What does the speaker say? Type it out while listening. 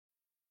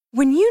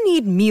When you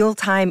need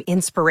mealtime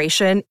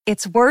inspiration,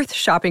 it's worth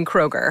shopping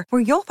Kroger,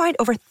 where you'll find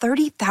over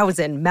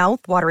 30,000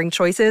 mouth-watering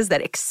choices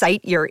that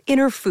excite your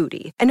inner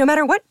foodie. And no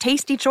matter what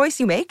tasty choice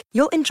you make,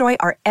 you'll enjoy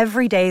our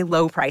everyday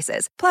low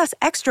prices, plus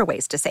extra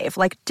ways to save,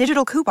 like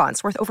digital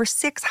coupons worth over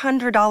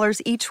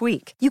 $600 each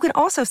week. You can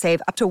also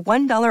save up to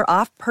 $1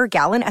 off per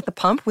gallon at the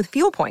pump with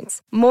fuel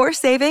points. More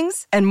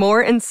savings and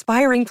more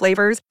inspiring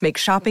flavors make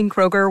shopping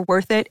Kroger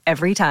worth it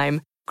every time.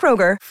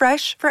 Kroger,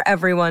 fresh for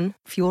everyone.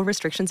 Fuel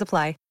restrictions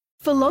apply.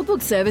 For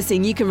logbook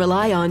servicing you can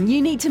rely on,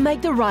 you need to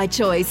make the right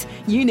choice.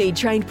 You need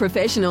trained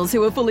professionals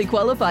who are fully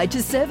qualified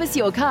to service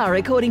your car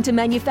according to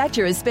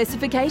manufacturer's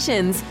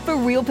specifications. For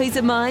real peace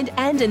of mind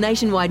and a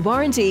nationwide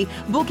warranty,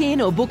 book in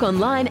or book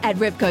online at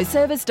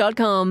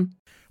repcoservice.com.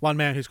 One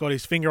man who's got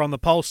his finger on the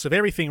pulse of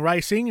everything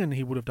racing, and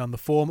he would have done the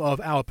form of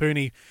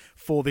Awapuni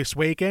for this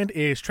weekend,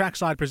 is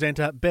trackside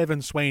presenter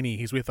Bevan Sweeney.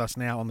 He's with us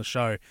now on the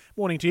show.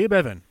 Morning to you,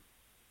 Bevan.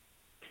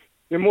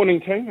 Good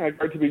morning, team.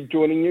 Great to be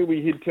joining you.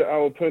 We head to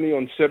Awapuni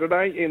on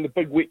Saturday, and the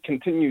big wet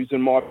continues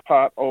in my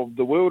part of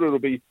the world. It'll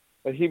be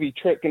a heavy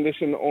track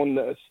condition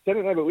on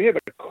Saturday, but we have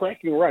a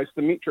cracking race.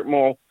 The metric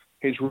mile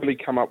has really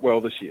come up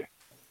well this year.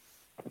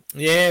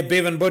 Yeah,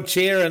 Bevan Butch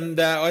here, and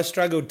I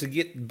struggled to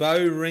get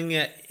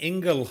Bowringer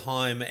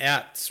Engelheim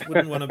out.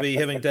 Wouldn't want to be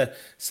having to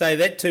say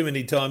that too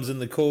many times in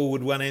the call,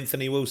 would one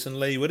Anthony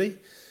Wilson-Lee, would he?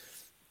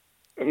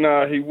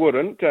 No, he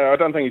wouldn't. I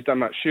don't think he's done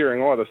much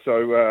sharing either. So,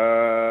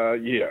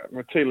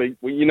 Matili,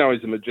 well, you know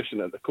he's a magician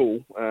at the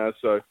call,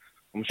 so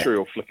I'm sure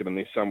he'll flick it in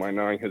there somewhere,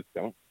 knowing his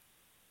talent.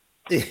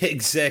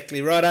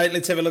 Exactly. Right,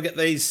 let's have a look at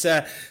these,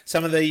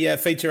 some of the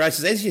feature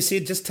races. As you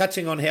said, just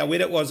touching on how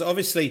wet it was,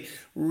 obviously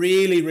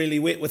really, really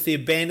wet with the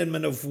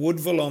abandonment of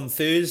Woodville on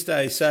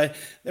Thursday. So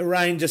the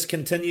rain just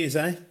continues,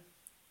 eh?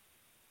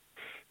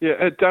 Yeah,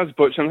 it does,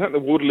 Butch. And I think the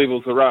water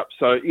levels are up,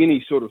 so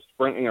any sort of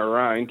sprinkling of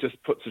rain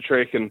just puts the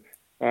track in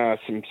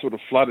some sort of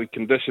flooded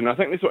condition. I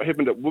think that's what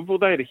happened at Woodville.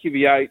 They had a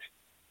heavy 8.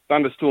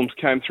 Thunderstorms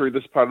came through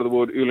this part of the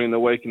world early in the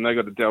week, and they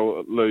got a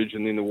deluge,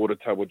 and then the water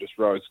table just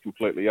rose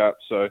completely up.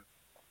 So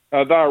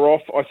they're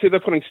off. I see they're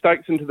putting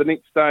stakes into the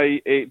next day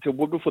to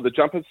Woodville for the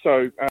jumpers,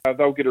 so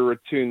they'll get a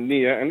return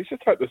there. And let's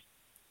just hope this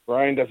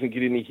rain doesn't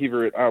get any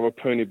heavier at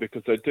Awapuni,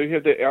 because they do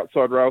have that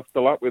outside rail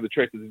still up where the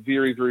track is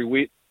very, very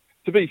wet.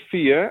 To be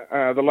fair,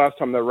 the last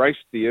time they raced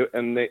there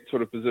in that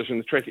sort of position,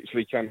 the track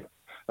actually came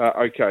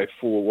okay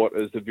for what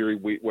is a very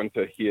wet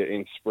winter here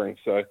in spring.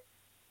 So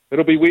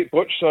it'll be wet,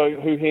 Butch, so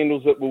who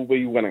handles it will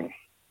be winning.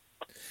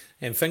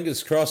 And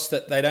fingers crossed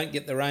that they don't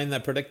get the rain they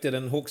predicted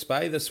in Hawke's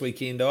Bay this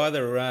weekend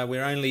either.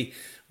 We're only,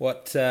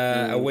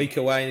 a week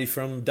away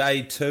from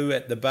day 2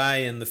 at the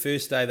Bay, and the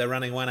first day they're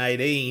running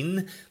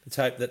 1:18. Let's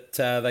hope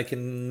that they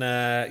can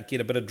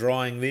get a bit of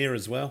drying there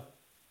as well.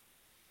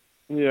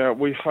 Yeah,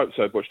 we hope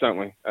so, Butch, don't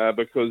we?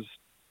 Because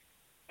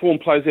form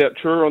plays out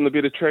truer on the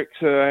better tracks,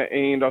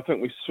 and I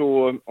think we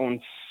saw on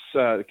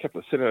a couple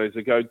of Saturdays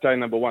ago, day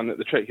number 1, that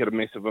the track had a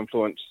massive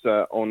influence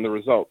on the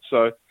results.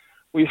 So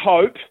we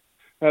hope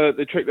that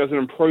the track doesn't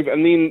improve.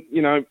 And then,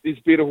 there's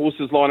better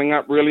horses lining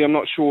up, really. I'm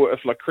not sure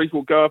if La Creek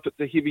will go if it's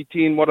a heavy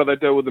 10. What do they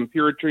do with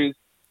Imperatriz?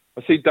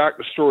 I see Dark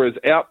Destroyer's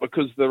out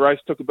because the race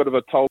took a bit of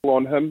a toll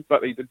on him,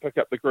 but he did pick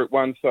up the Group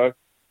 1. So,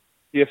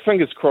 yeah,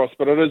 fingers crossed.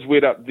 But it is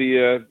wet up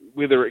there.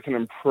 Whether it can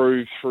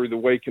improve through the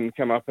week and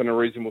come up in a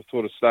reasonable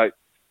sort of state,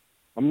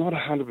 I'm not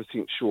 100%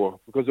 sure,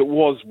 because it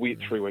was wet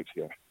 3 weeks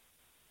ago.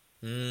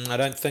 I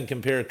don't think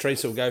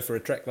Imperatriz will go for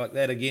a track like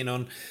that again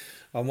on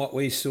what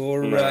we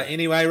saw. No.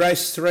 Anyway,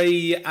 race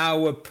 3,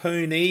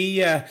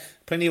 Awapuni.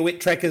 Plenty of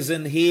wet trackers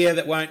in here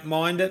that won't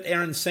mind it.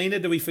 Aaron Cena,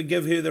 do we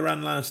forgive her the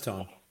run last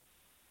time?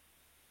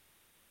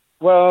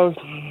 Well,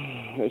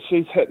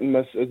 she's hit and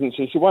miss, isn't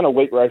she? She won a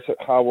weak race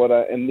at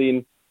Harwater, and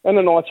then in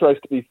a nice race,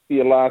 to be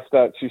fair, last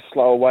start, she's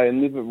slow away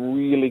and never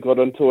really got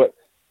into it.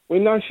 We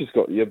know she's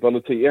got the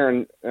ability.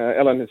 Ellen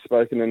has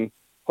spoken in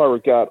high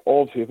regard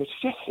of her, but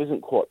she just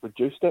hasn't quite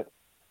produced it.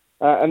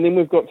 And then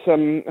we've got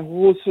some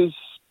horses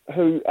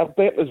who are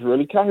battlers,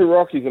 really.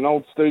 Kahuroki's an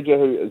old stooger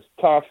who is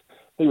tough.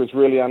 He was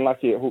really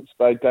unlucky at Hawke's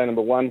Bay, day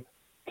number 1.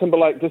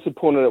 Timberlake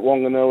disappointed at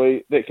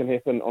Wanganui. That can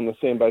happen on the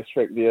sand-based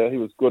track there. He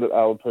was good at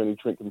Awapuni,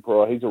 Trenton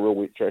Pryor. He's a real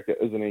wet tracker,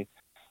 isn't he,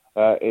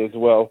 as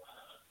well.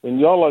 And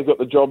Yolo got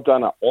the job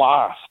done at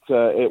last,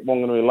 at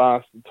Wanganui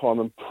last time,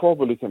 and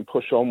probably can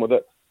push on with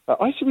it.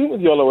 I actually went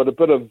with Yolo at a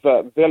bit of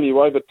value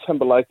over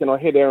Timberlake, and I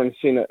had Aaron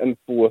Senna in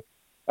for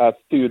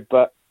third,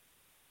 but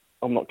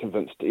I'm not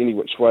convinced any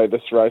which way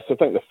this race. I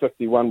think the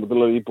 51 with the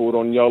Lily board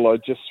on Yolo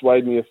just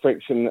swayed me a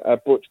fraction,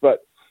 Butch.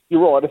 But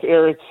you're right, if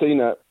Aaron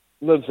Senna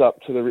lives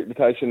up to the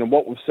reputation and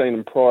what we've seen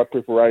in prior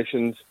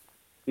preparations,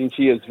 then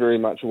she has very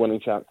much a winning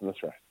chance in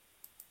this race.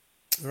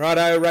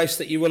 Righto, a race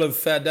that you will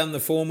have done the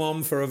form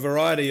on for a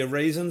variety of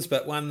reasons,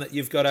 but one that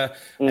you've got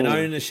an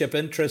ownership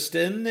interest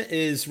in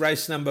is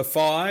race number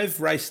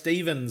 5, Ray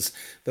Stevens,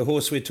 the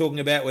horse we're talking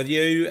about with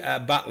you.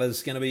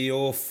 Butler's going to be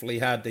awfully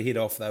hard to hit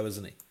off, though,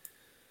 isn't he?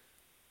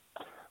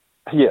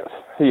 Yes,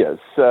 he is.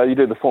 You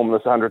do the form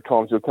this 100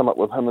 times, you'll come up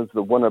with him as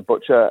the winner,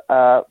 Butcher.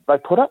 They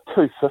put up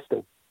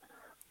 250.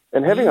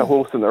 And having a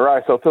horse in the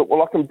race, I thought,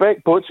 well, I can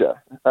back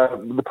Butcher,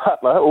 the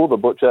Butler or the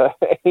Butcher,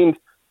 and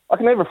I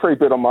can have a free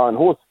bet on my own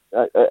horse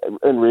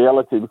in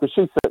reality, because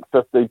she's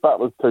 650,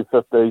 Butler's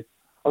 250.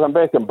 I can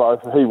back them both.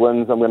 If he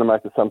wins, I'm going to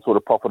make some sort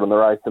of profit in the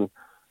race, and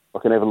I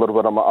can have a little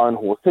bit on my own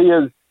horse. He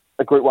is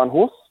a Group 1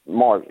 horse.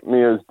 My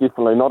mare is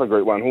definitely not a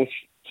Group 1 horse.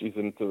 She's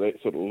into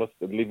that sort of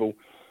listed level,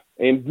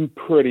 and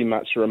pretty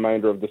much the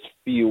remainder of this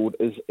field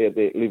is at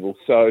that level.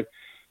 So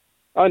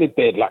only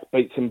bad luck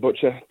beats him,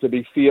 Butcher, to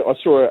be fair. I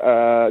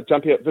saw a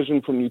jump-out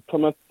vision from New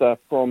Plymouth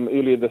from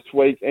earlier this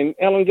week, and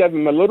Alan gave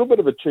him a little bit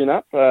of a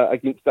tune-up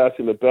against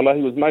Darcy LaBella.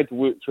 He was made to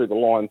work through the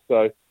line,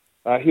 so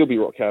he'll be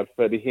rock hard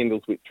fit. He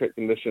handles wet track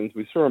conditions.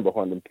 We saw him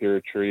behind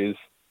Imperatriz.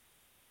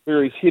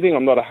 Where he's heading,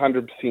 I'm not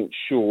 100%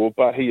 sure,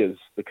 but he is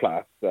the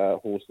class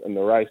horse in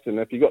the race. And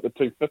if you got the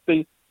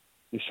 250,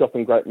 you're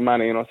shopping great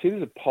money. And I see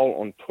there's a poll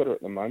on Twitter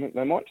at the moment.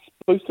 They might just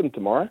boost him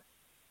tomorrow,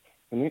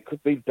 and that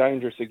could be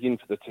dangerous again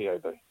for the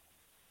TAB.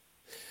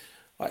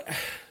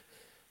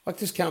 I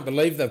just can't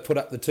believe they've put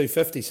up the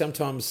 250.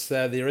 Sometimes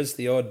there is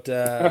the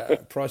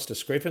odd price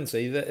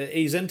discrepancy.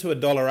 He's into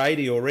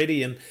 $1.80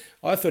 already, and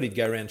I thought he'd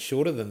go around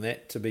shorter than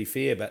that, to be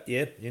fair. But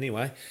yeah,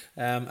 anyway,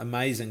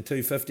 amazing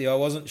 250. I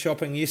wasn't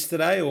shopping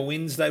yesterday or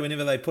Wednesday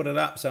whenever they put it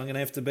up, so I'm going to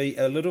have to be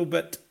a little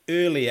bit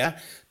earlier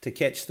to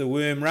catch the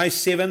worm. Race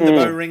 7, the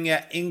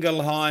Boehringer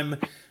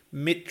Ingelheim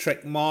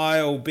Metric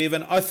Mile.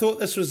 Bevan, I thought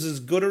this was as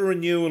good a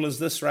renewal as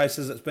this race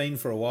as it's been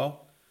for a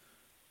while.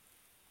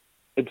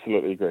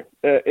 Absolutely agree.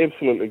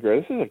 Absolutely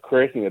agree. This is a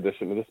cracking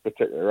addition to this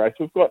particular race.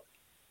 We've got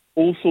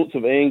all sorts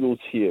of angles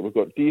here. We've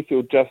got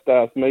Deerfield, Just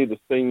Ask Me, the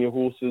senior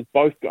horses,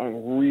 both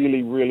going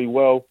really, really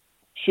well.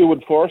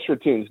 Sherwood Forest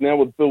returns now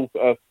with Bill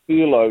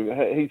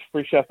Furlow. He's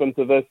fresh up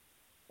into this.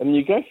 And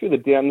you go further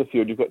down the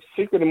field, you've got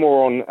Secret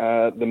More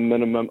on the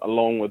minimum,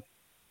 along with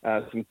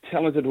some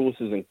talented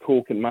horses in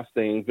Cork and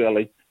Mustang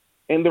Valley.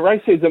 And the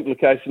race has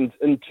implications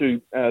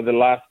into the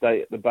last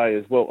day at the Bay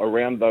as well,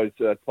 around those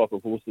type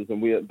of horses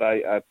and where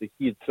they are to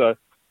head. So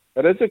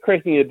it is a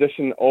cracking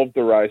edition of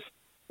the race.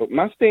 But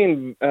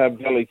Mustang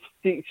Valley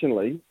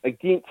sectionally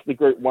against the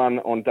Group 1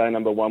 on day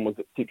number 1 was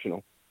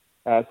exceptional.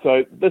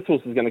 So this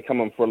horse is going to come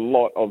in for a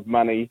lot of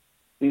money.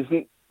 There's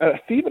a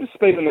fair bit of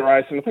speed in the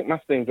race, and I think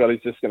Mustang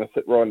Valley's just going to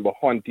sit right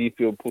behind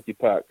Deerfield, Pookie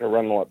Park, a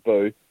run like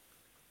Boo.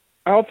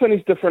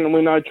 Alpini's different, and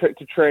we know track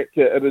to track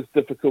it is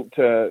difficult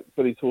for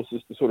these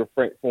horses to sort of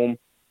frank form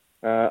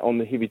on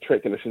the heavy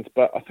track conditions,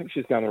 but I think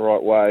she's going the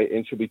right way,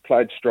 and she'll be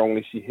played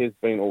strongly. She has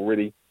been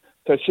already.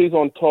 So she's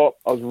on top.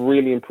 I was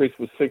really impressed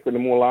with Secret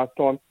and More last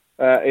time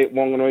at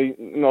Wanganui.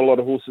 Not a lot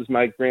of horses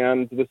made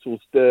ground. This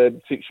horse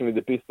did, sectionally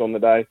the best on the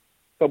day.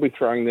 They'll be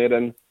throwing that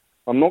in.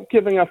 I'm not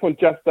giving up on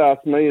Just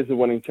Ask Me as a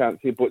winning chance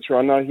here, Butcher.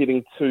 I know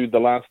heading to the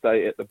last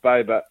day at the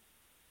Bay, but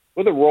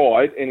with a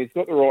ride, and he's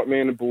got the right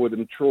man aboard,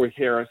 and Troy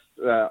Harris,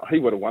 he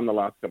would have won the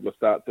last couple of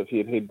starts if he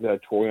had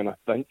had Troy on, I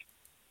think.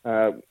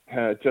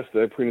 Just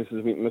the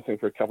apprentices went missing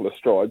for a couple of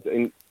strides.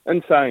 And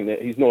in saying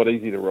that, he's not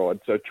easy to ride.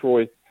 So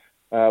Troy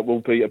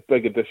will be a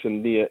big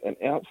addition there. And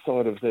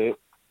outside of that,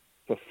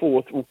 for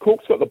fourth, well,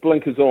 Cork's got the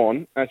blinkers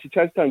on. She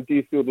chased home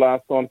Deerfield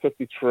last time,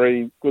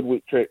 53, good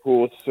wet track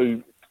horse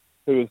who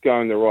was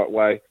going the right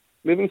way.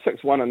 11,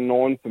 6, 1 and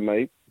 9 for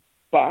me.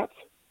 But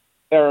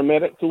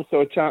Aromatic's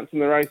also a chance in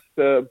the race,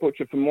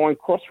 Butcher, for mine.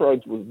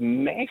 Crossroads was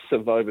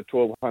massive over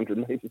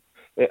 1,200 metres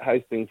at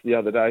Hastings the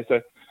other day.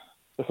 So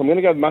if I'm going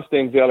to go with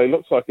Mustang Valley,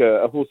 looks like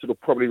a horse that will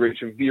probably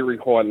reach a very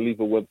high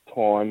level with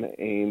time.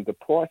 And the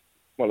price,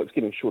 well, it's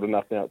getting short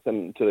enough now. It's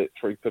into that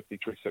 350,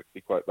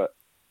 360 quote. But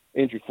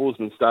Andrew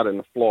Forsman's starting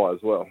to fly as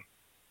well.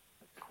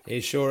 He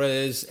sure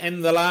is.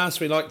 And the last,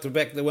 we like to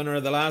back the winner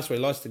of the last. We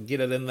like to get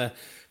it in the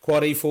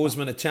Quad E.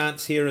 Forsman a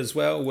chance here as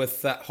well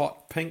with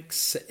Hot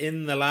Pinks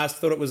in the last.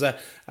 Thought it was a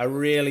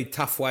really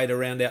tough way to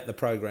round out the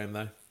program,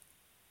 though.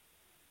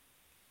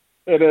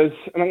 It is,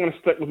 and I'm going to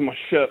stick with my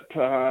ship.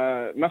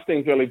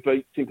 Mustang Valley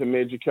beat Temper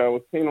Magico. I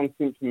was keen on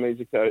Temper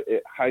Magico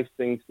at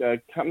Hastings.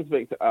 Comes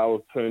back to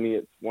Awapuni.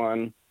 It's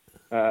won.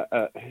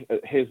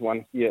 It has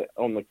one here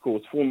on the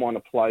course. 4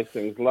 minor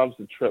placings. Loves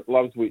the trip.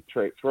 Loves wet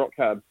tracks. Rock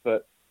hard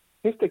fit.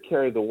 Has to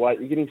carry the weight.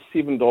 You're getting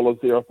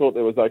 $7 there. I thought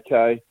that was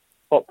okay.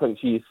 Hot Pinch,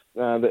 yes.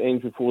 The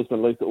Andrew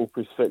Forsman Lisa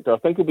All-Press factor. I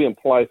think he'll be in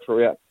play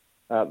throughout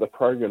the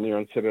program there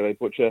on Saturday,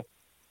 Butcher.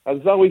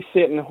 Zoe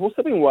Satin, a horse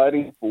I've been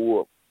waiting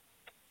for.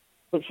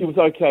 Look, she was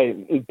okay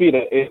and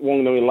better at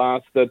Wanganui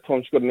last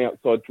time. She got an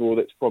outside draw.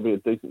 That's probably a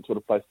decent sort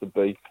of place to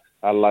be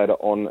later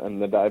on in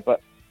the day. But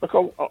look,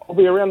 I'll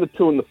be around the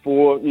 2 and the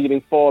 4. You're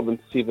getting 5 and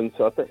 7,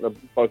 so I think they're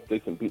both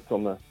decent bets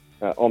on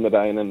the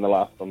day and in the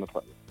last on the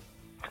play.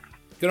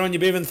 Good on you,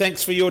 Bevan.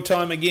 Thanks for your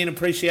time again.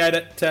 Appreciate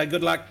it.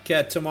 Good luck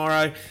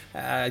tomorrow.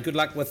 Good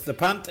luck with the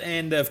punt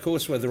and, of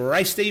course, with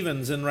Ray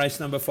Stevens in race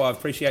number 5.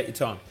 Appreciate your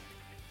time.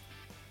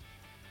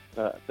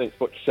 Thanks,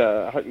 Butch.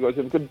 I hope you guys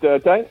have a good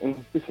day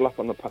and best of luck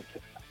on the punt.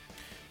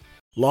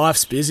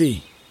 Life's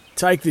busy.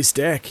 Take this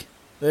deck.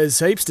 There's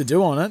heaps to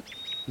do on it,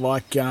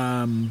 like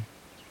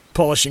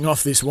polishing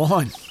off this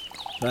wine.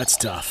 That's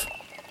tough.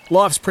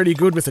 Life's pretty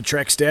good with a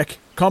Trex deck.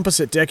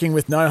 Composite decking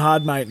with no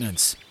hard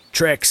maintenance.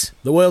 Trex,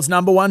 the world's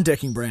 #1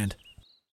 decking brand.